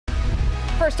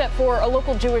First at 4, a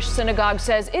local Jewish synagogue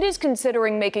says it is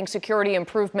considering making security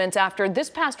improvements after this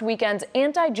past weekend's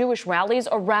anti-Jewish rallies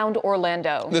around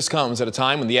Orlando. This comes at a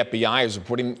time when the FBI is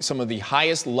reporting some of the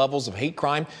highest levels of hate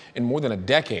crime in more than a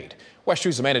decade. West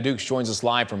 2's Amanda Dukes joins us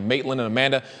live from Maitland. And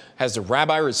Amanda, has the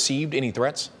rabbi received any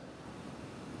threats?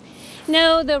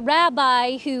 No, the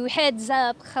rabbi who heads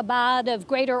up Chabad of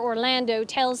Greater Orlando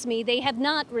tells me they have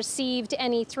not received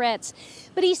any threats.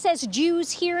 But he says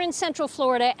Jews here in Central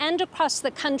Florida and across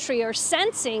the country are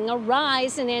sensing a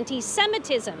rise in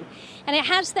anti-Semitism. And it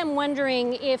has them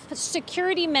wondering if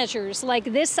security measures like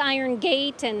this iron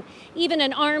gate and even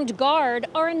an armed guard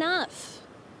are enough.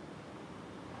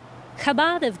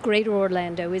 Chabad of Greater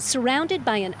Orlando is surrounded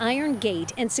by an iron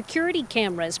gate, and security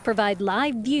cameras provide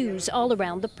live views all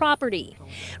around the property.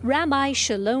 Rabbi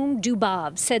Shalom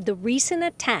Dubov said the recent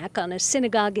attack on a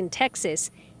synagogue in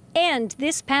Texas and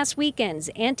this past weekend's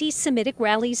anti-Semitic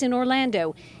rallies in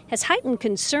Orlando has heightened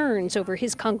concerns over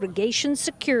his congregation's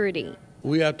security.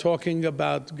 We are talking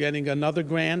about getting another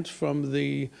grant from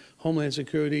the Homeland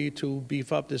Security to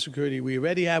beef up the security we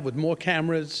already have with more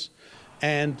cameras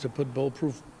and to put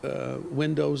bulletproof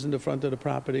windows in the front of the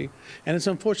property. And it's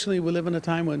unfortunately, we live in a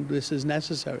time when this is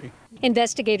necessary.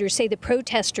 Investigators say the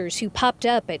protesters who popped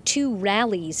up at 2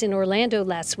 rallies in Orlando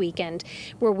last weekend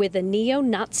were with a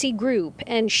neo-Nazi group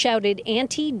and shouted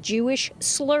anti-Jewish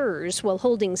slurs while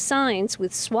holding signs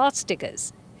with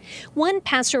swastikas. One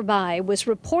passerby was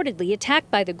reportedly attacked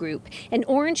by the group, and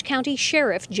Orange County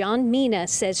Sheriff John Mina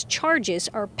says charges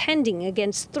are pending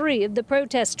against 3 of the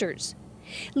protesters.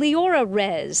 Leora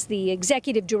Rez, the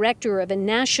executive director of a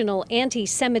national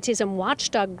anti-Semitism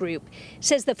watchdog group,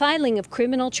 says the filing of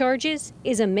criminal charges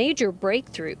is a major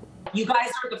breakthrough. You guys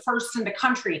are the first in the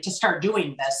country to start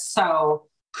doing this, so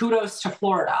kudos to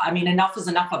Florida. I mean, enough is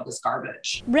enough of this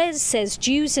garbage. Rez says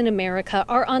Jews in America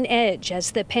are on edge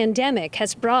as the pandemic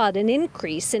has brought an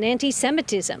increase in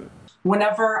anti-Semitism.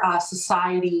 Whenever a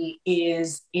society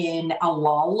is in a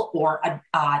lull or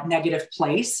a negative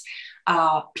place,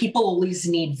 people always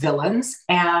need villains.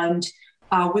 And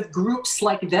with groups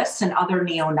like this and other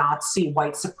neo-Nazi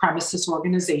white supremacist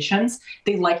organizations,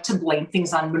 they like to blame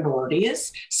things on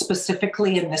minorities,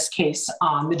 specifically in this case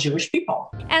on the Jewish people.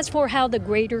 As for how the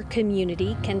greater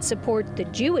community can support the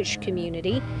Jewish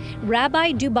community,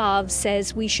 Rabbi Dubov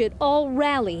says we should all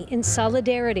rally in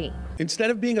solidarity.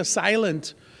 Instead of being a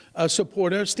silent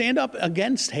supporter, stand up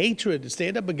against hatred,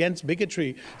 stand up against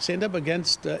bigotry, stand up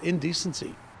against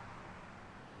indecency.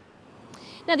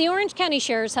 Now, the Orange County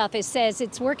Sheriff's Office says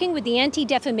it's working with the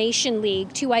Anti-Defamation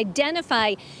League to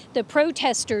identify the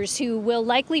protesters who will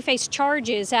likely face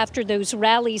charges after those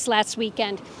rallies last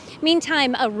weekend.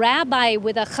 Meantime, a rabbi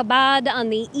with a Chabad on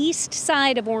the east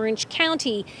side of Orange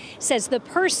County says the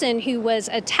person who was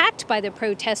attacked by the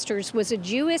protesters was a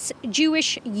Jewish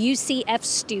UCF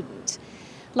student.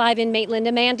 Live in Maitland,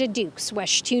 Amanda Dukes,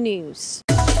 West 2 News.